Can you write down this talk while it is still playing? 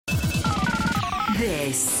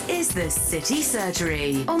This is the City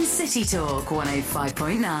Surgery on City Talk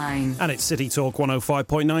 105.9. And it's City Talk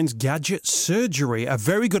 105.9's Gadget Surgery. A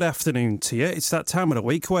very good afternoon to you. It's that time of the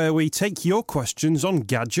week where we take your questions on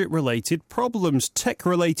gadget-related problems,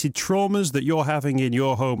 tech-related traumas that you're having in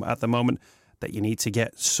your home at the moment that you need to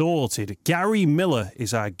get sorted. Gary Miller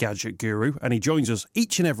is our gadget guru, and he joins us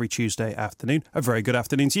each and every Tuesday afternoon. A very good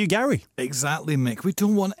afternoon to you, Gary. Exactly, Mick. We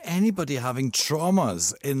don't want anybody having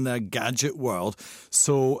traumas in the gadget world.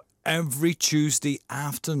 So every Tuesday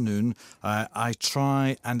afternoon, I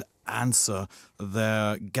try and answer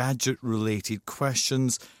their gadget-related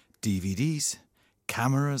questions, DVDs,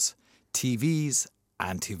 cameras, TVs,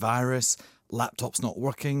 antivirus, laptops not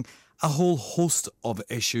working, a whole host of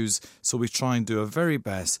issues. So we try and do our very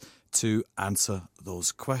best to answer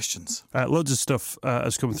those questions. Loads of stuff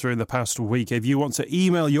has come through in the past week. If you want to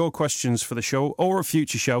email your questions for the show or a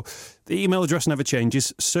future show, the email address never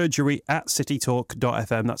changes,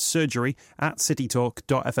 surgery@citytalk.fm. That's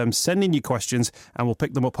surgery@citytalk.fm. Send in your questions and we'll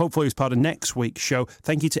pick them up hopefully as part of next week's show.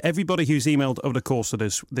 Thank you to everybody who's emailed over the course of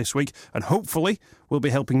this week, and hopefully we'll be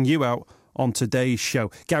helping you out on today's show.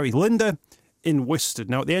 Gary, Linda in Worcester.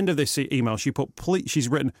 Now, at the end of this email, she's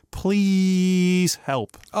written, "Please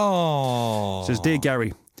help." Oh. Says, "Dear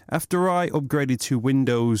Gary, after I upgraded to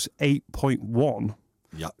Windows 8.1,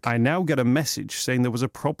 I now get a message saying there was a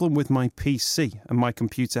problem with my PC and my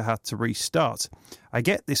computer had to restart. I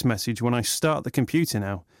get this message when I start the computer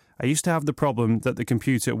now. I used to have the problem that the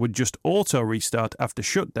computer would just auto-restart after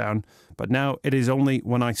shutdown, but now it is only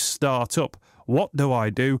when I start up. What do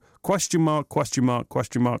I do? Question mark, question mark,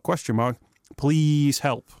 question mark, question mark. Please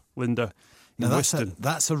help." Linda in Whiston.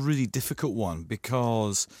 That's a really difficult one,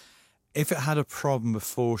 because if it had a problem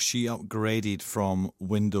before she upgraded from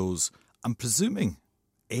Windows, I'm presuming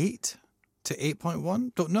 8 to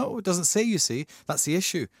 8.1? Don't know. It doesn't say, you see. That's the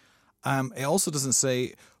issue. It also doesn't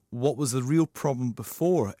say what was the real problem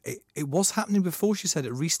before. It was happening before, she said.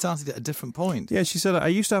 It restarted at a different point. Yeah, she said, "I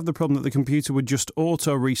used to have the problem that the computer would just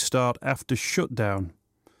auto-restart after shutdown."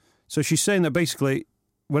 So she's saying that basically,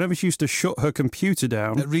 whenever she used to shut her computer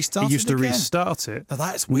down, it used to restart it. Now,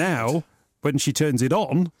 that's weird. Now, when she turns it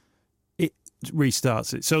on, it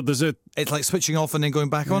restarts it. So it's like switching off and then going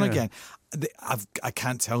back on again. I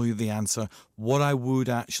can't tell you the answer. What I would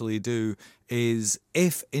actually do is,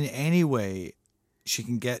 if in any way she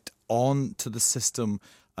can get on to the system,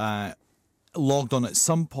 logged on at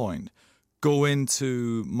some point, go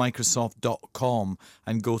into Microsoft.com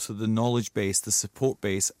and go to the knowledge base, the support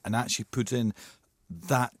base, and actually put in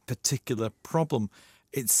that particular problem.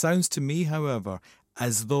 It sounds to me, however,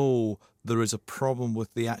 as though there is a problem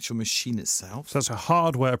with the actual machine itself. So that's a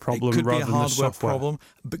hardware problem rather than a software problem,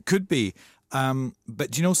 but could be.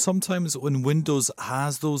 But you know, sometimes when Windows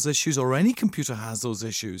has those issues, or any computer has those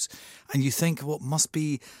issues, and you think, well, it must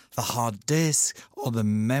be the hard disk or the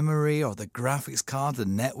memory or the graphics card, the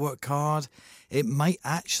network card. It might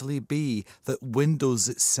actually be that Windows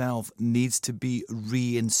itself needs to be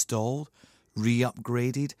reinstalled,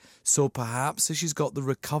 re-upgraded. So perhaps if she's got the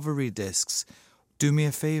recovery disks, do me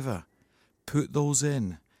a favour, put those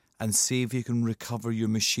in and see if you can recover your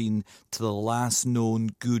machine to the last known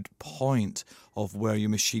good point of where your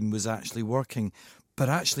machine was actually working. But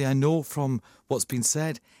actually, I know from what's been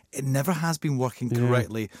said, it never has been working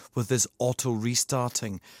correctly with this auto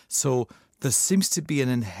restarting. So there seems to be an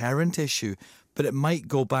inherent issue, but it might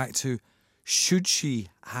go back to, should she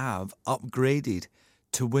have upgraded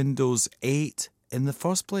to Windows 8 in the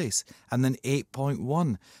first place, and then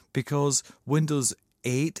 8.1, because Windows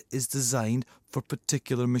 8 is designed for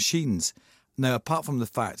particular machines. Now, apart from the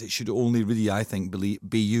fact it should only really, I think,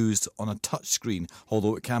 be used on a touch screen,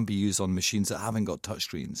 although it can be used on machines that haven't got touch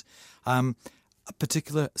screens, a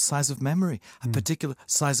particular size of memory, a particular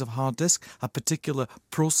size of hard disk, a particular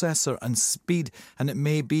processor and speed, and it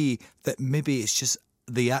may be that maybe it's just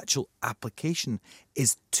the actual application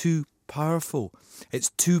is too powerful. It's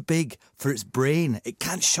too big for its brain. It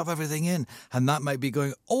can't shove everything in. And that might be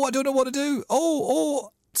going, I don't know what to do.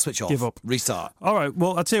 Switch off. Give up. Restart. All right.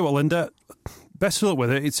 Well, I'll tell you what, Linda, best of luck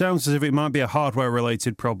with it. It sounds as if it might be a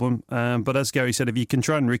hardware-related problem. But as Gary said, if you can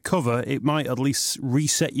try and recover, it might at least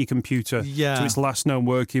reset your computer to its last known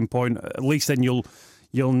working point. At least then you'll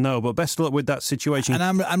know. But best of luck with that situation. And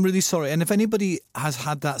I'm really sorry. And if anybody has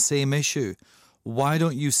had that same issue, why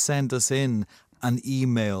don't you send us in an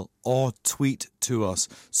email or tweet to us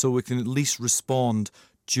so we can at least respond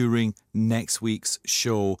during next week's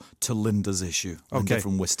show to Linda's issue. Linda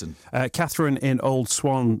from Whiston. Catherine in Old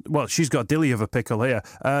Swan, well, she's got a dilly of a pickle here.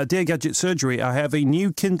 Dear Gadget Surgery, I have a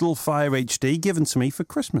new Kindle Fire HD given to me for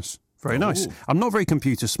Christmas. Very nice. I'm not very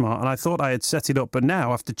computer smart and I thought I had set it up, but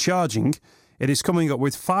now after charging, It is coming up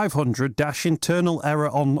with 500- internal error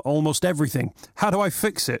on almost everything. How do I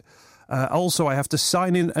fix it? Also, I have to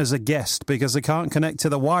sign in as a guest because I can't connect to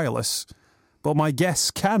the wireless. But my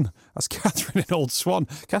guests can. That's Catherine in Old Swan.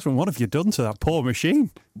 Catherine, what have you done to that poor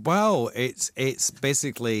machine? Well, it's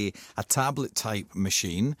basically a tablet-type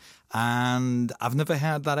machine, and I've never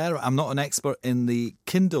had that error. I'm not an expert in the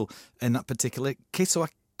Kindle in that particular case, so I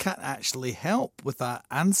can't actually help with that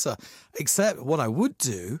answer. Except what I would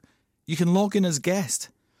do, you can log in as guest.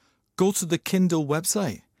 Go to the Kindle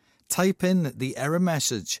website. Type in the error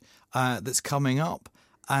message that's coming up,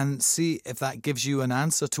 and see if that gives you an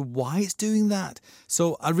answer to why it's doing that.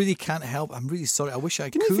 So I really can't help. I'm really sorry. I wish I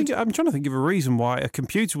could. I'm trying to think of a reason why a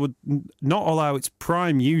computer would not allow its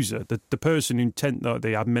prime user, the person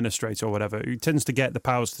the administrator or whatever, who tends to get the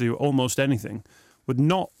powers to do almost anything, would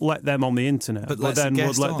not let them on the internet, but then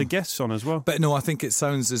would let the guests on as well. But no, I think it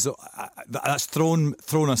sounds as though that's thrown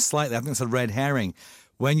us slightly. I think it's a red herring.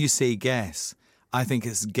 When you say guess, I think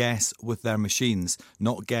it's guess with their machines,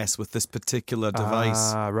 not guess with this particular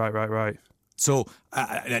device. Right. So,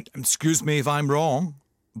 excuse me if I'm wrong,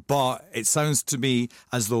 but it sounds to me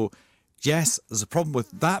as though, yes, there's a problem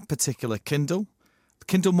with that particular Kindle. The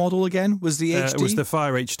Kindle model again was the HD. It was the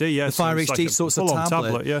Fire HD, yes. The Fire HD, so it's a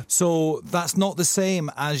tablet. Yeah. So that's not the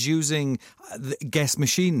same as using guess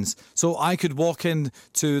machines. So I could walk in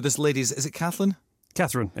to this lady's, is it Kathleen?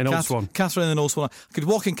 Catherine in Old Swan. Catherine in Old Swan. I could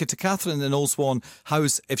walk into Catherine in Old Swan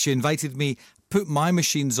house if she invited me, put my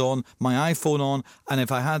machines on, my iPhone on, and if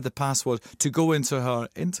I had the password to go into her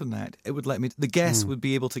internet, it would let me. The guest would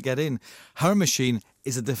be able to get in. Her machine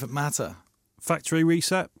is a different matter. Factory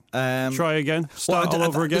reset. Try again. Start all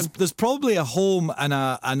over again. There's probably a home and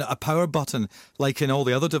a power button, like in all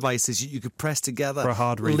the other devices, you could press together. For a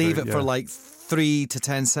hard reboot, leave it for like 3 to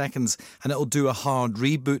 10 seconds, and it'll do a hard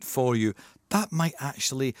reboot for you. That might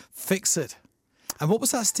actually fix it. And what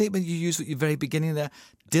was that statement you used at the very beginning there?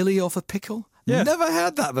 Dilly off a pickle? Yeah. Never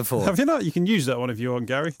heard that before. Have you not? You can use that one if you want,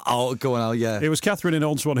 Gary. Oh, go on, yeah. It was Catherine in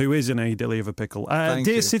Old Swan who is in a dilly of a pickle. Thank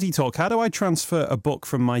Dear you. City Talk, how do I transfer a book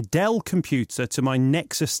from my Dell computer to my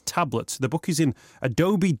Nexus tablet? The book is in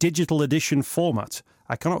Adobe Digital Edition format.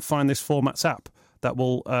 I cannot find this format's app that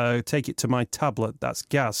will take it to my tablet. That's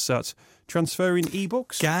Gaz. So that's transferring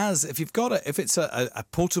ebooks. Gaz, if you've got if it's a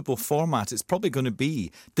portable format, it's probably going to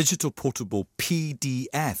be digital portable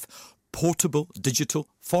PDF. Portable digital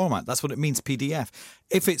format. That's what it means, PDF.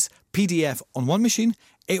 If it's PDF on one machine,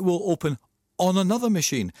 it will open on another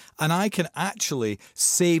machine. And I can actually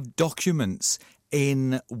save documents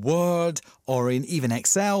in Word or in even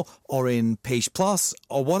Excel or in Page Plus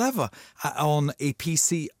or whatever on a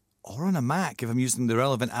PC or on a Mac if I'm using the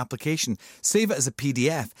relevant application. Save it as a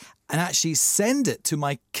PDF and actually send it to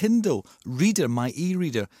my Kindle reader, my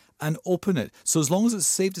e-reader, and open it. So as long as it's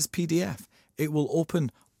saved as PDF, it will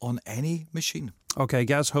open on any machine. Okay,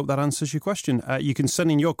 Gaz, hope that answers your question. You can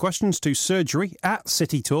send in your questions to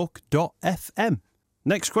surgery@citytalk.fm.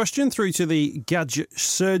 Next question through to the Gadget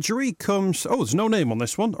Surgery comes... Oh, there's no name on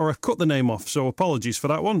this one, or I've cut the name off, so apologies for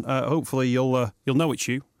that one. Hopefully you'll know it's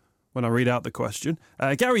you when I read out the question.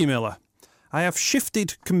 Gary Miller, I have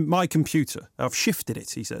shifted my computer. I've shifted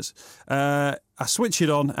it, he says. I switch it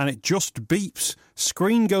on and it just beeps.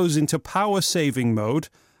 Screen goes into power saving mode.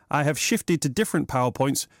 I have shifted to different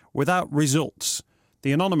PowerPoints without results.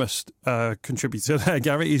 The anonymous contributor there,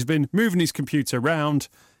 Gary, he's been moving his computer around.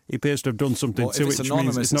 He appears to have done something to it, which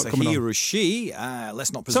means it's not coming on. He or she.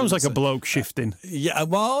 Let's not presume. Sounds like a bloke shifting. Yeah,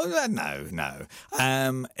 well, no.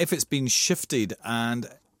 If it's been shifted and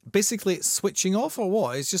basically it's switching off or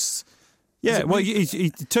what? It's just... Yeah, well, he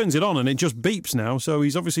turns it on and it just beeps now. So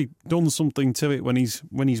he's obviously done something to it when he's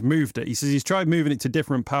moved it. He says he's tried moving it to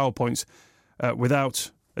different PowerPoints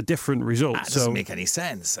without a different result. That doesn't make any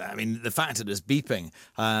sense. I mean, the fact that it's beeping,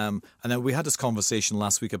 and then we had this conversation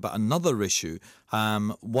last week about another issue.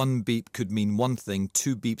 One beep could mean one thing,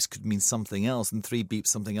 2 beeps could mean something else, and 3 beeps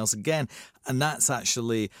something else again. And that's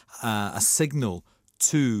actually a signal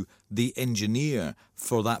to the engineer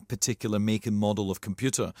for that particular make and model of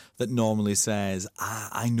computer that normally says,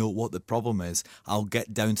 I know what the problem is. I'll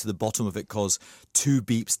get down to the bottom of it because 2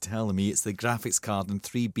 beeps tell me it's the graphics card and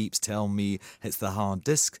 3 beeps tell me it's the hard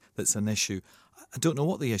disk that's an issue. I don't know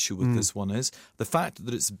what the issue with this one is. The fact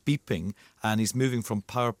that it's beeping and he's moving from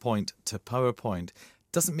PowerPoint to PowerPoint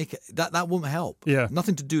doesn't make it, that won't help. Yeah.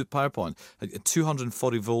 Nothing to do with PowerPoint.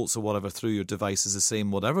 240 volts or whatever through your device is the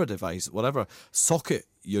same, whatever socket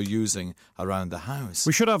you're using around the house.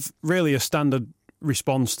 We should have really a standard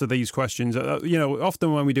response to these questions.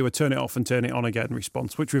 Often when we do a turn it off and turn it on again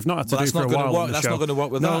response, which we've not had to do for a while on the that's show. Not going to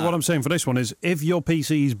work with that. No, what I'm saying for this one is if your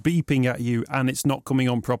PC is beeping at you and it's not coming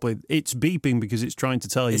on properly, it's beeping because it's trying to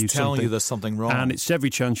tell you something. It's telling you there's something wrong. And it's every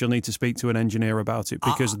chance you'll need to speak to an engineer about it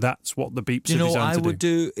because that's what the beeps are designed to do. What I would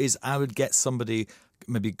do is I would get somebody,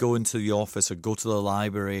 maybe go into the office or go to the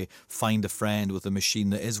library, find a friend with a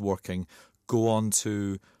machine that is working, go on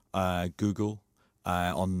to Google,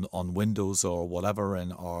 on Windows or whatever,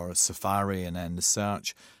 or Safari, and then the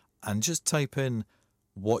search, and just type in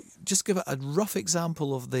just give it a rough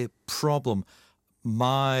example of the problem.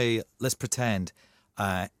 Let's pretend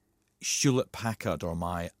Hewlett Packard or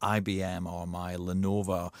my IBM or my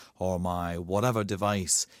Lenovo or my whatever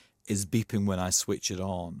device is beeping when I switch it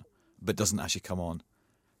on, but doesn't actually come on.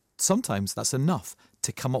 Sometimes that's enough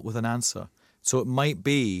to come up with an answer. So it might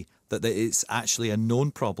be that it's actually a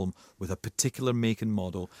known problem with a particular make and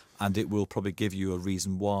model, and it will probably give you a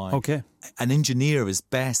reason why. Okay. An engineer is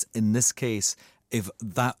best in this case. If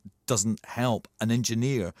that doesn't help, an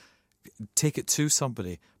engineer, take it to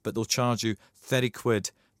somebody, but they'll charge you 30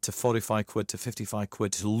 quid to 45 quid to 55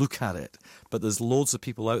 quid to look at it. But there's loads of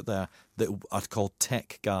people out there that are called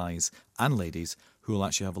tech guys and ladies who will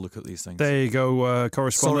actually have a look at these things. There you go,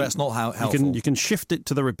 correspondent. Sorry, that's not how helpful. You can shift it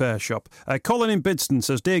to the repair shop. Colin in Bidston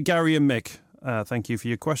says, Dear Gary and Mick, thank you for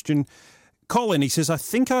your question. Colin, he says, I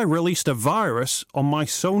think I released a virus on my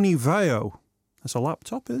Sony Vaio. That's a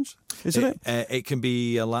laptop, isn't it? It can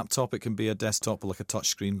be a laptop, it can be a desktop, like a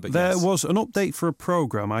touchscreen. But there was an update for a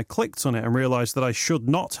program. I clicked on it and realised that I should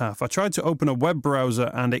not have. I tried to open a web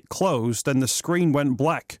browser and it closed, and the screen went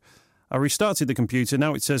black. I restarted the computer.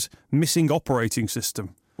 Now it says missing operating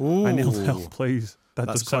system. Ooh. I need help, please. That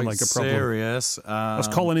does sound like a problem. Serious. That's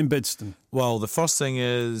Colin in Bidston. Well, the first thing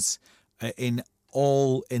is, in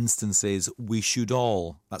all instances, we should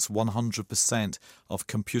all, that's 100% of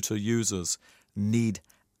computer users, need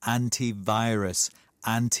antivirus,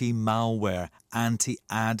 anti-malware,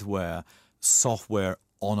 anti-adware software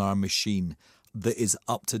on our machine that is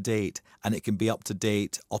up to date, and it can be up to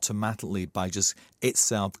date automatically by just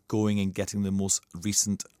itself going and getting the most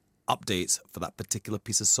recent updates for that particular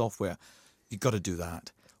piece of software. You've got to do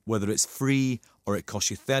that. Whether it's free or it costs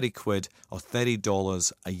you 30 quid or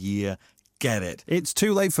 $30 a year, get it. It's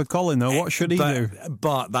too late for Colin, though. What should he do?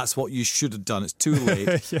 But that's what you should have done. It's too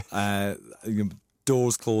late. Yeah.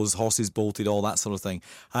 Doors closed, horses bolted, all that sort of thing.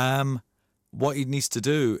 What he needs to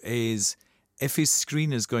do is, if his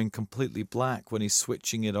screen is going completely black when he's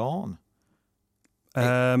switching it on.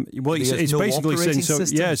 It's no basically saying so.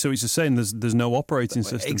 system. Yeah, so he's just saying there's no operating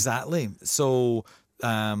system. Exactly. So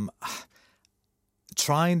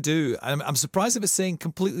try and do. I'm surprised if it's saying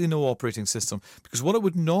completely no operating system, because what it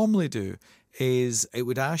would normally do is it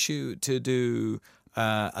would ask you to do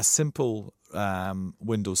a simple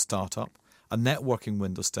Windows startup, a networking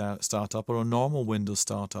Windows startup, or a normal Windows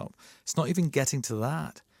startup. It's not even getting to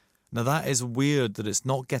that. Now, that is weird that it's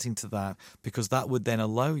not getting to that, because that would then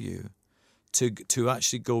allow you to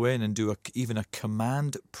actually go in and do even a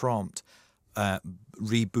command prompt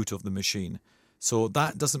reboot of the machine. So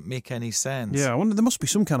that doesn't make any sense. Yeah, I wonder, there must be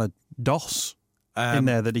some kind of DOS in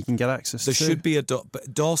there that he can get access to. There should be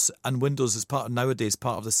but DOS and Windows is nowadays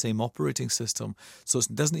part of the same operating system, so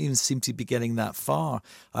it doesn't even seem to be getting that far.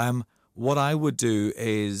 What I would do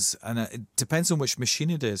is, and it depends on which machine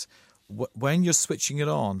it is, when you're switching it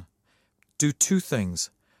on, do two things.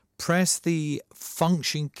 Press the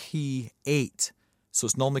function key 8, so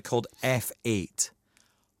it's normally called F8,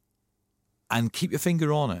 and keep your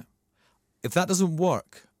finger on it. If that doesn't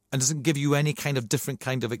work and doesn't give you any kind of different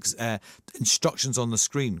kind of instructions on the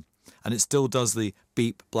screen, and it still does the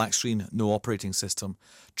beep, black screen, no operating system,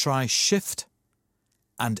 try Shift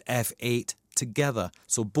and F8 together,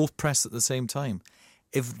 so both press at the same time.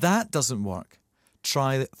 If that doesn't work,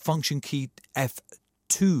 try the function key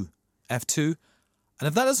F2, and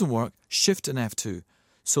if that doesn't work, Shift and F2.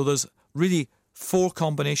 So there's really 4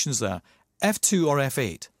 combinations there: F2 or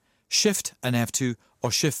F8, Shift and F2, or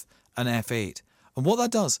Shift and F8. And what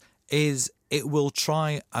that does is it will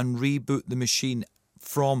try and reboot the machine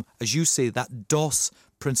from, as you say, that DOS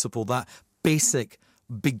principle, that basic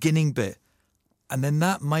beginning bit. And then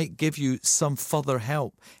that might give you some further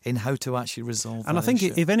help in how to actually resolve that. And I think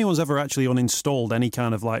issue. if anyone's ever actually uninstalled any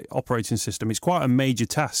kind of like operating system, it's quite a major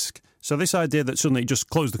task. So this idea that suddenly you just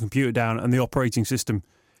close the computer down and the operating system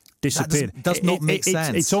disappeared does not make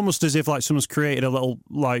sense. It's almost as if like someone's created a little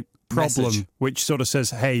like problem message, which sort of says,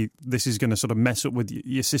 hey, this is going to sort of mess up with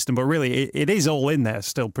your system. But really, it is all in there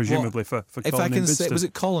still, presumably, for Colin. If I can say, was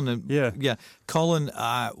it Colin? Yeah. Colin,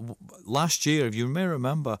 last year, if you may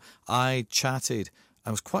remember, I chatted.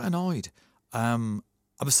 I was quite annoyed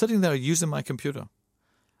I was sitting there using my computer,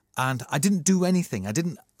 and I didn't do anything. I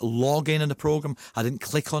didn't log in the program. I didn't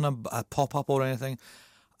click on a pop-up or anything.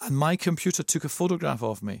 And my computer took a photograph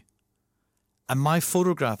of me. And my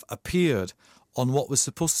photograph appeared on what was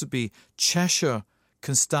supposed to be Cheshire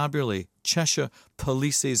Constabulary, Cheshire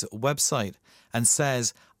Police's website, and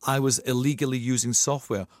says I was illegally using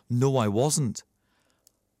software. No, I wasn't.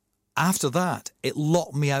 After that, it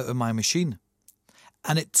locked me out of my machine.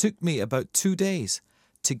 And it took me about 2 days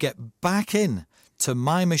to get back in to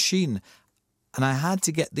my machine. And I had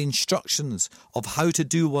to get the instructions of how to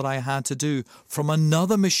do what I had to do from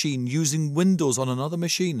another machine, using Windows on another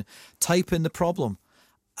machine, type in the problem.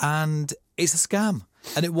 And it's a scam.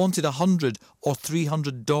 And it wanted $100 or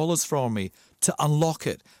 $300 from me to unlock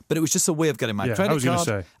it. But it was just a way of getting my credit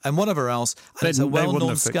card and whatever else. And it's a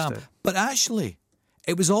well-known scam. But actually,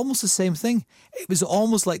 it was almost the same thing. It was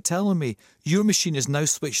almost like telling me, your machine is now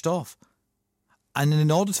switched off. And in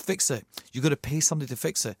order to fix it, you've got to pay somebody to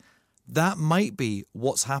fix it. That might be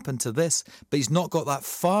what's happened to this, but he's not got that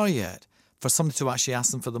far yet for somebody to actually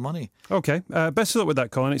ask them for the money. Okay, best of luck with that,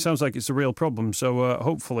 Colin. It sounds like it's a real problem, so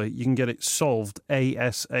hopefully you can get it solved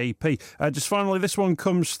ASAP. Just finally, this one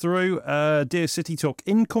comes through. Dear City Talk,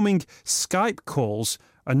 incoming Skype calls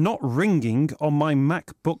are not ringing on my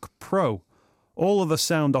MacBook Pro. All of the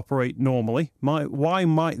sound operate normally. Why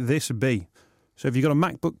might this be? So if you've got a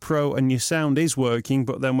MacBook Pro and your sound is working,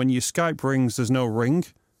 but then when your Skype rings, there's no ring,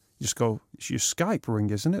 you just go, it's your Skype ring,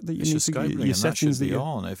 isn't it? That you it's need your to Skype ring, your settings that should be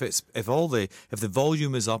on. If the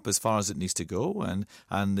volume is up as far as it needs to go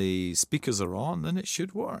and the speakers are on, then it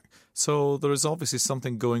should work. So there is obviously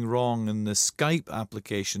something going wrong in the Skype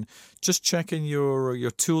application. Just check in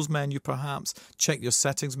your tools menu, perhaps. Check your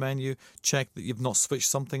settings menu. Check that you've not switched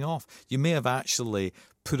something off. You may have actually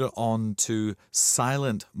put it on to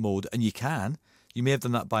silent mode, and you can. You may have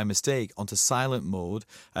done that by mistake onto silent mode,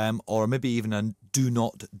 or maybe even a do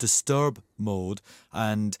not disturb mode.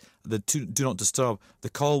 And the do not disturb, the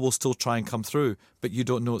call will still try and come through, but you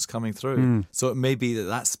don't know it's coming through. So it may be that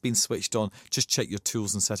that's been switched on. Just check your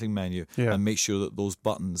tools and setting menu and make sure that those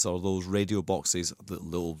buttons or those radio boxes, the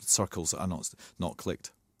little circles, are not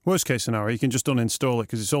clicked. Worst case scenario, you can just uninstall it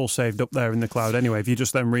because it's all saved up there in the cloud anyway. If you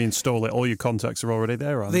just then reinstall it, all your contacts are already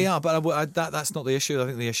there, aren't they? They are, but that's not the issue. I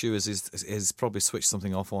think the issue is probably switch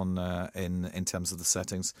something off on in terms of the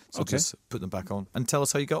settings. So just put them back on and tell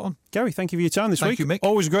us how you got on. Gary, thank you for your time this week. Thank you, Mick.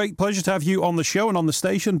 Always a great pleasure to have you on the show and on the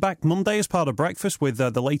station. Back Monday as part of Breakfast with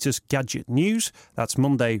the latest gadget news. That's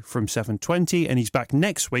Monday from 7:20, and he's back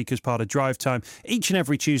next week as part of Drive Time, each and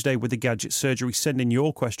every Tuesday with the Gadget Surgery. Send in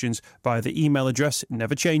your questions via the email address. It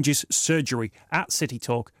never changes.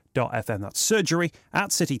 surgery@citytalk.fm. That's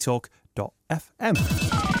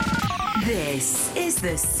surgery@citytalk.fm. This is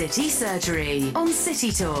the City Surgery on City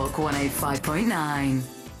Talk 105.9.